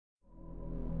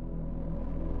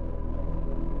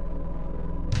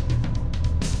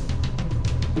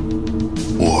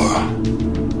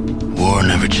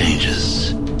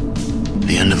changes.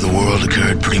 The end of the world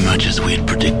occurred pretty much as we had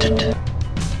predicted.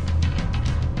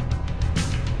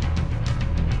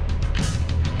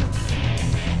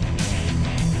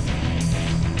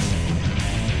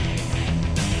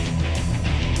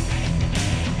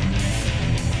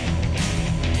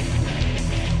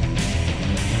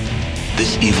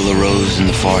 This evil arose in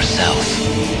the far south.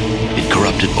 It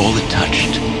corrupted all it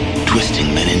touched,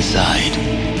 twisting men inside,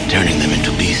 turning them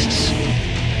into beasts.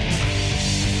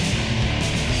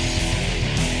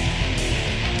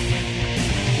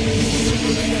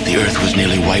 The earth was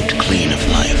nearly wiped clean of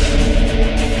life.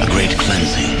 A great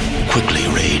cleansing quickly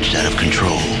raged out of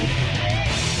control.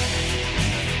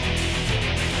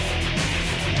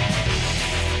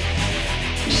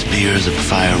 Spears of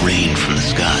fire rained from the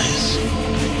skies.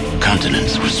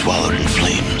 Continents were swallowed in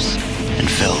flames and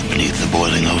fell beneath the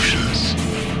boiling oceans.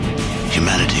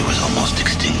 Humanity was almost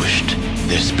extinguished,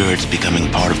 their spirits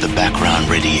becoming part of the background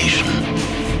radiation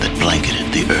that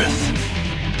blanketed the earth.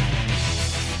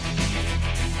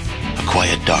 A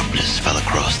quiet darkness fell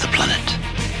across the planet.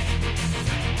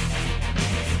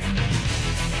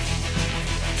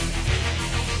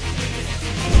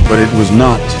 But it was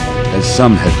not, as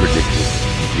some had predicted,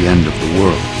 the end of the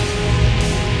world.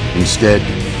 Instead,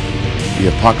 the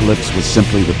apocalypse was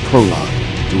simply the prologue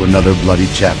to another bloody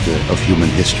chapter of human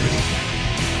history.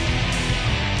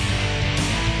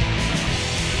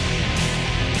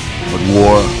 But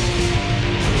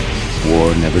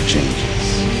war never changes.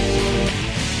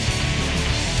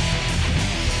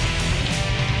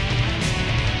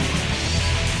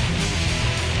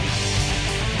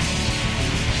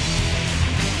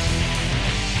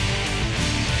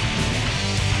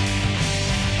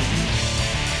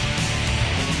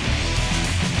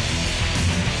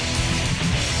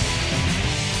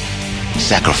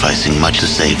 Sacrificing much to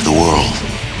save the world.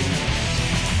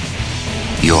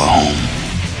 Your home.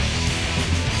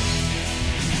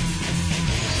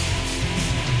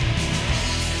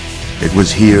 It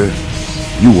was here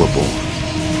you were born.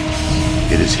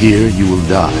 It is here you will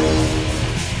die.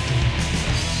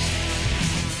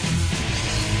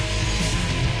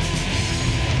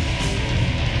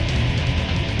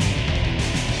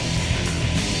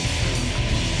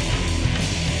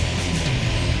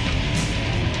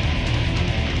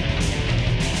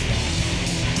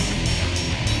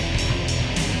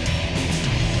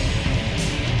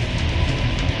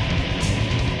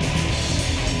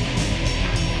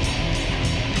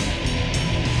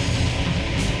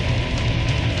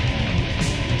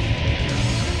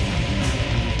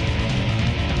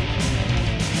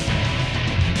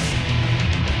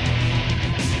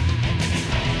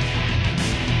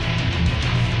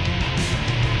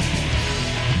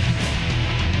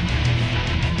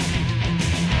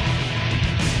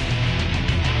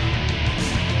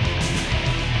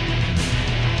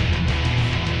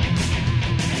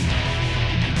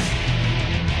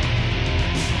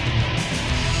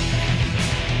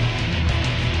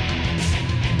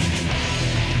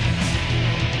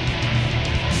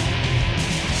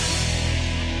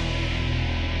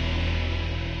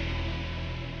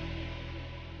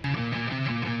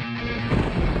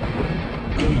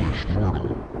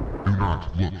 Mortal, do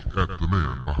not look at the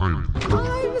man behind the curtain.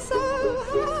 I'm so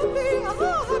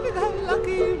happy.